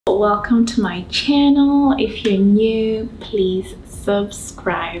Welcome to my channel. If you're new, please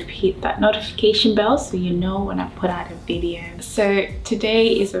subscribe, hit that notification bell so you know when I put out a video. So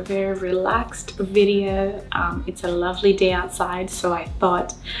today is a very relaxed video. It's a lovely day outside, so I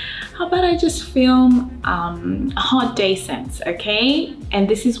thought, how about I just film a hot day scents, okay? And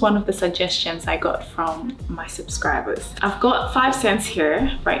this is one of the suggestions I got from my subscribers. I've got 5 scents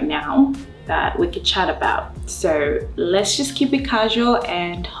here right now that we could chat about, so let's just keep it casual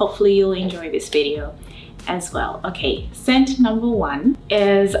and hopefully you'll enjoy this video as well. Okay, scent number 1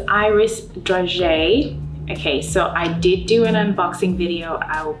 is Iris Dragee. Okay, so I did do an unboxing video.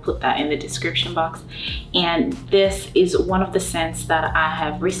 I will put that in the description box, and this is one of the scents that I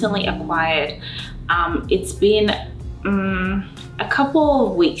have recently acquired. It's been a couple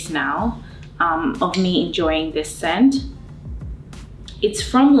of weeks now of me enjoying this scent. It's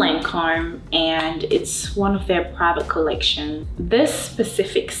from Lancome and it's one of their private collections. This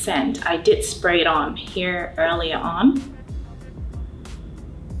specific scent, I did spray it on here earlier on.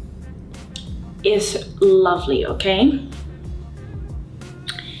 Is lovely, okay?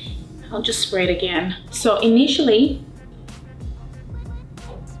 I'll just spray it again. So initially,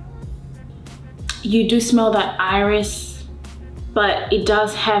 you do smell that iris, but it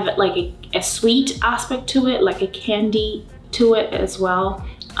does have like a sweet aspect to it, like a candy to it as well.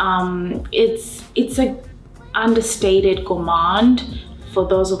 It's a understated gourmand for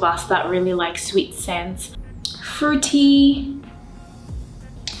those of us that really like sweet scents. Fruity,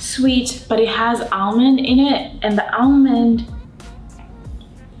 sweet, but it has almond in it, and the almond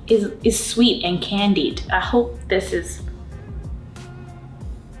is sweet and candied. I hope this is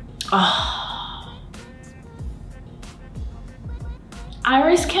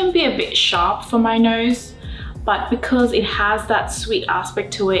Iris can be a bit sharp for my nose, but because it has that sweet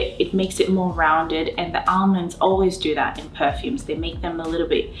aspect to it, it makes it more rounded, and the almonds always do that in perfumes. They make them a little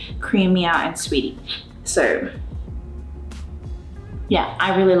bit creamier and sweety. So yeah,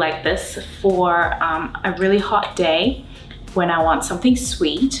 I really like this for a really hot day when I want something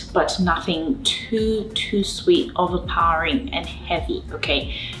sweet, but nothing too sweet, overpowering and heavy,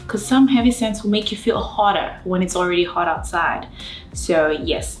 okay? Because some heavy scents will make you feel hotter when it's already hot outside. So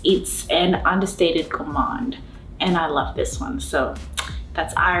yes, it's an understated gourmand, and I love this one. So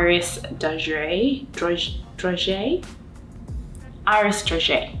that's Iris Dragee. Iris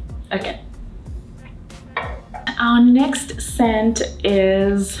Dragee. Okay. Our next scent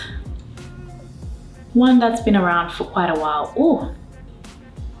is one that's been around for quite a while. Ooh.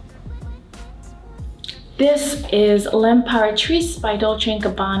 This is L'Imperatrice by Dolce &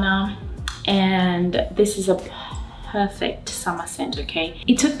 Gabbana, and this is a perfect summer scent, okay?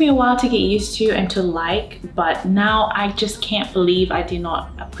 It took me a while to get used to and to like, but now I just can't believe I did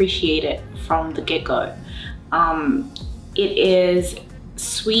not appreciate it from the get-go. It is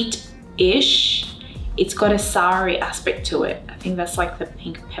sweet-ish. It's got a soury aspect to it. I think that's like the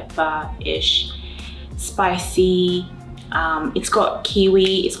pink pepper-ish. Spicy. It's got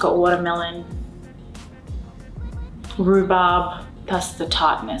kiwi, it's got watermelon, rhubarb. That's the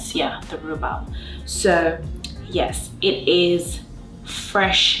tartness, yeah, the rhubarb. So yes, it is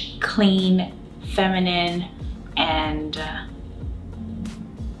fresh, clean, feminine, and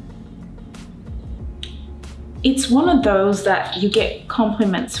it's one of those that you get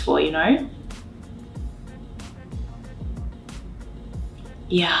compliments for, you know?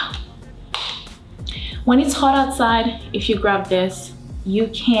 Yeah. When it's hot outside, if you grab this, you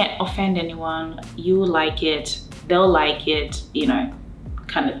can't offend anyone. You like it, they'll like it, you know,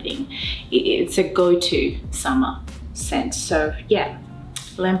 kind of thing. It's a go-to summer scent. So yeah,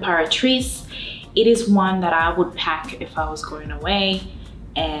 L'Imperatrice. It is one that I would pack if I was going away,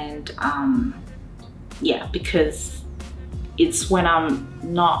 and yeah, because it's when I'm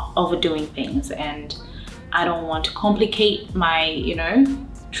not overdoing things and I don't want to complicate my, you know,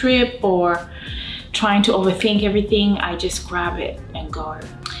 trip or trying to overthink everything. I just grab it and go.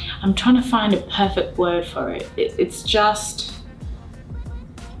 I'm trying to find a perfect word for it. It's just,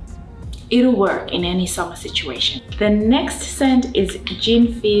 it'll work in any summer situation. The next scent is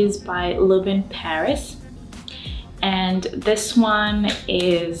Gin Fizz by Lubin Paris, and this one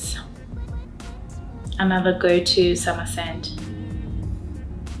is another go-to summer scent.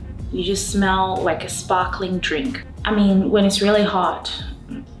 You just smell like a sparkling drink. I mean, when it's really hot,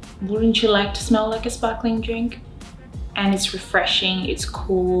 wouldn't you like to smell like a sparkling drink? And it's refreshing, it's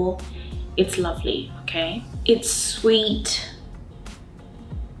cool, it's lovely, okay? It's sweet,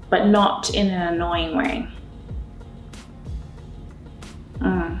 but not in an annoying way.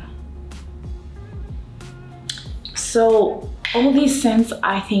 So all these scents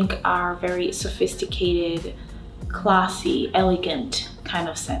I think are very sophisticated, classy, elegant kind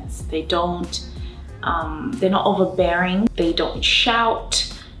of scents. They don't, they're not overbearing, they don't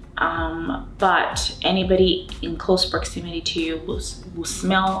shout, but anybody in close proximity to you will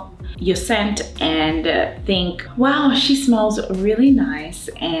smell your scent and think, wow, she smells really nice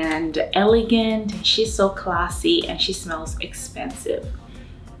and elegant, and she's so classy, and she smells expensive.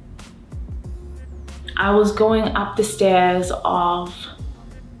 I was going up the stairs of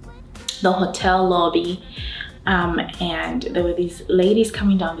the hotel lobby, and there were these ladies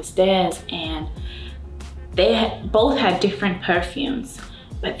coming down the stairs, and they both had different perfumes,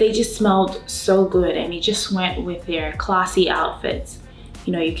 but they just smelled so good, and it just went with their classy outfits.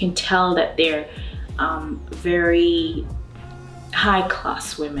 You know, you can tell that they're very high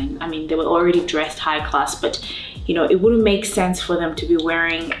class women. I mean, they were already dressed high class, but you know, it wouldn't make sense for them to be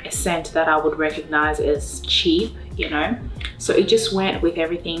wearing a scent that I would recognize as cheap, you know? So it just went with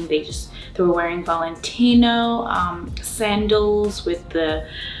everything. They were wearing Valentino sandals with the,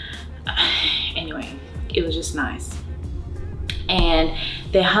 anyway, it was just nice. And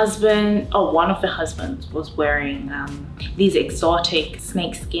their husband, or one of the husbands, was wearing these exotic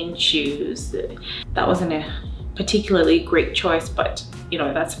snakeskin shoes. That wasn't a particularly great choice, but you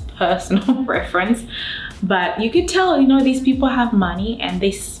know, that's a personal preference. But you could tell, you know, these people have money and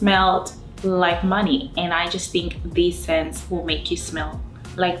they smelled like money. And I just think these scents will make you smell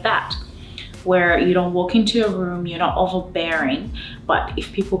like that, where you don't walk into a room, you're not overbearing, but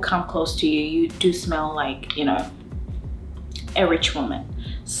if people come close to you, you do smell like, you know, a rich woman.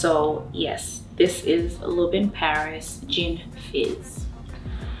 So yes, this is Lubin Paris Gin Fizz.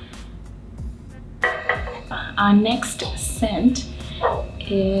 Our next scent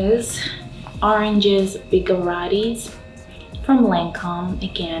is Orange's Bigarades from Lancome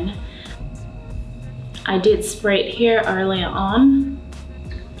again. I did spray it here earlier on.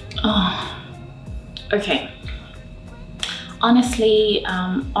 Oh, okay. Honestly,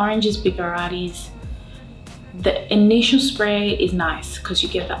 Orange's Bigarades, the initial spray is nice because you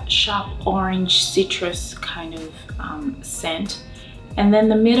get that sharp orange citrus kind of scent, and then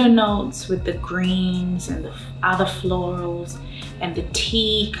the middle notes with the greens and the other florals and the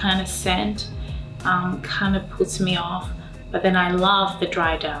tea kind of scent kind of puts me off. But then I love the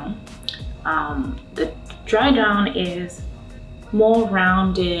dry down. The dry down is more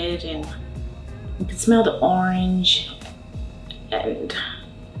rounded, and you can smell the orange and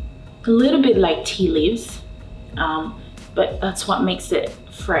a little bit like tea leaves. But that's what makes it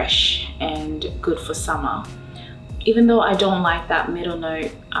fresh and good for summer. Even though I don't like that middle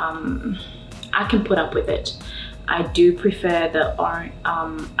note, I can put up with it. I do prefer the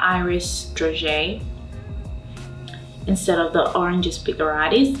Iris Dragees instead of the Orange's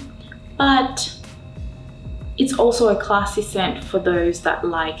Bigarades, but it's also a classy scent for those that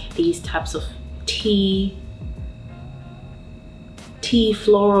like these types of tea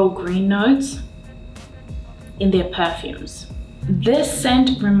floral green notes in their perfumes. This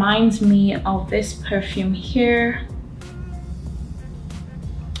scent reminds me of this perfume here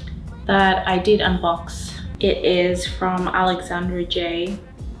that I did unbox. It is from Alexandra J,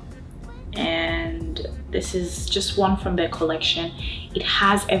 and this is just one from their collection. It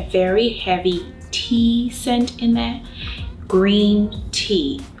has a very heavy tea scent in there, green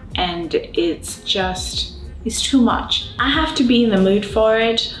tea, and it's too much. I have to be in the mood for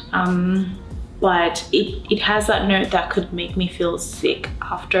it, but it has that note that could make me feel sick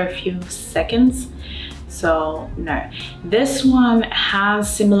after a few seconds. So no, this one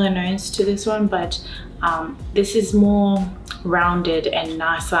has similar notes to this one, but this is more rounded and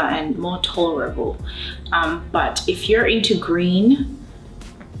nicer and more tolerable. But if you're into green,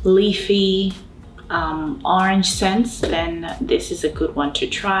 leafy, orange scents, then this is a good one to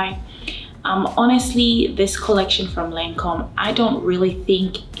try. Honestly, this collection from Lancome, I don't really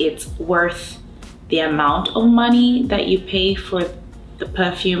think it's worth the amount of money that you pay for the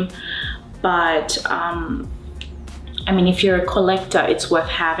perfume, but I mean, if you're a collector, it's worth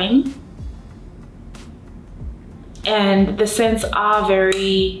having. And the scents are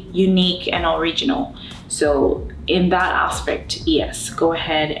very unique and original, so in that aspect, yes, go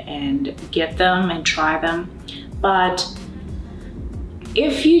ahead and get them and try them. But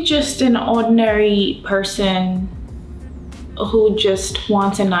if you're just an ordinary person who just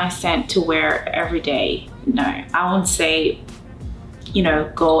wants a nice scent to wear every day, no, I wouldn't say, you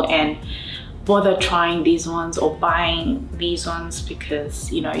know, go and bother trying these ones or buying these ones,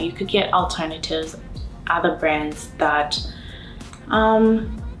 because, you know, you could get alternatives, other brands that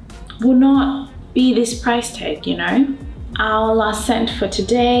will not be this price tag, you know. Our last scent for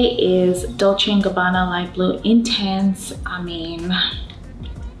today is Dolce & Gabbana Light Blue Intense. I mean,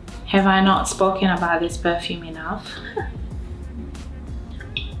 have I not spoken about this perfume enough?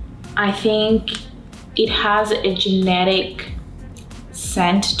 I think it has a genetic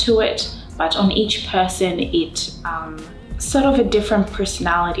scent to it, but on each person it sort of a different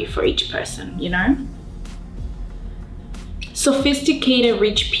personality for each person, you know. Sophisticated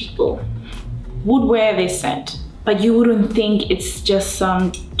rich people would wear this scent, but you wouldn't think it's just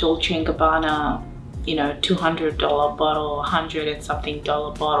some Dolce & Gabbana, you know, $200 bottle, $100 and something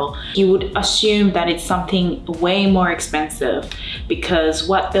dollar bottle. You would assume that it's something way more expensive because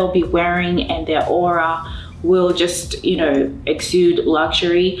what they'll be wearing and their aura will just, you know, exude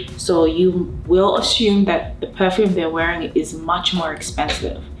luxury. So you will assume that the perfume they're wearing is much more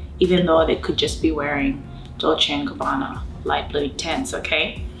expensive, even though they could just be wearing Dolce & Gabbana light blue tints,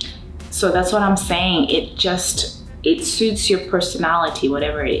 okay? So that's what I'm saying. It suits your personality,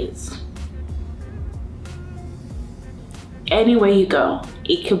 whatever it is. Anywhere you go,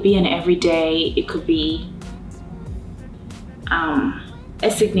 it could be an everyday, it could be a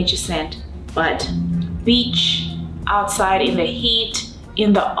signature scent, but beach, outside in the heat,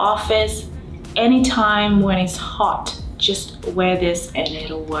 in the office, anytime when it's hot, just wear this and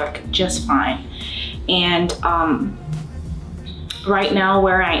it'll work just fine. And right now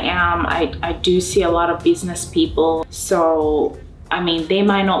where I am, I do see a lot of business people, so I mean, they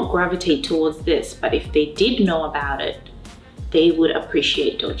might not gravitate towards this, but if they did know about it, they would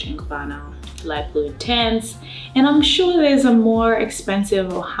appreciate Dolce & Gabbana light blue intense. And I'm sure there's a more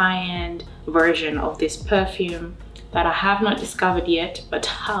expensive or high-end version of this perfume that I have not discovered yet, but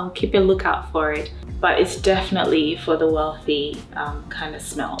I'll keep a lookout for it. But it's definitely for the wealthy kind of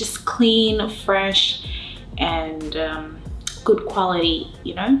smell. Just clean, fresh, and good quality,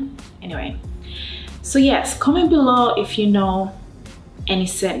 you know? Anyway, so yes, comment below if you know any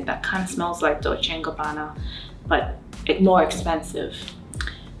scent that kind of smells like Dolce & Gabbana, but more expensive.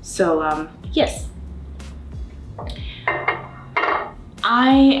 So yes,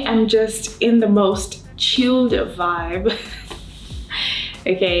 I am just in the most chilled vibe.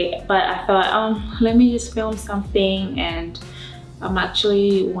 Okay, but I thought let me just film something, and I'm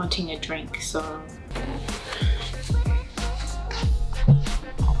actually wanting a drink, so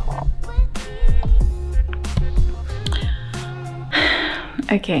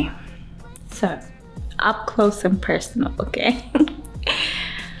okay, so up close and personal, okay?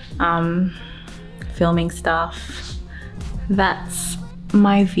 Filming stuff. That's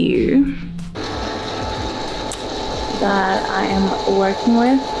my view that I am working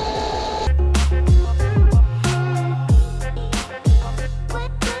with.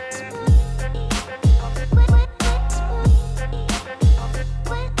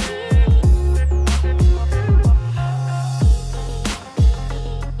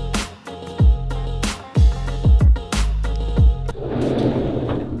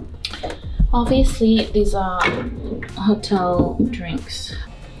 Obviously, these are hotel drinks,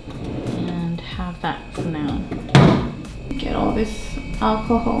 and have that for now. Get all this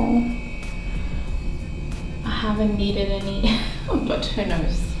alcohol. I haven't needed any, but who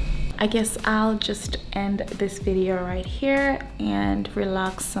knows. I guess I'll just end this video right here and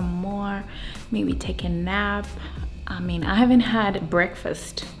relax some more, maybe take a nap. I mean, I haven't had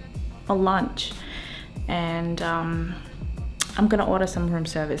breakfast or lunch, and I'm gonna order some room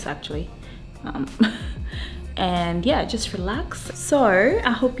service actually. And yeah, just relax. So I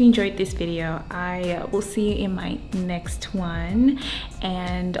hope you enjoyed this video. I will see you in my next one,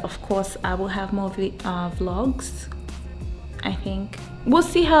 and of course I will have more vlogs. I think we'll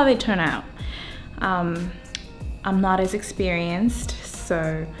see how they turn out. I'm not as experienced,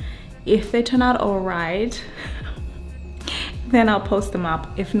 so if they turn out all right, then I'll post them up.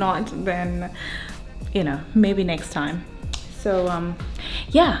 If not, then you know, maybe next time. So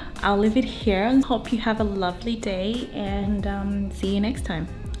yeah, I'll leave it here. Hope you have a lovely day, and see you next time.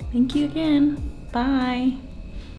 Thank you again. Bye.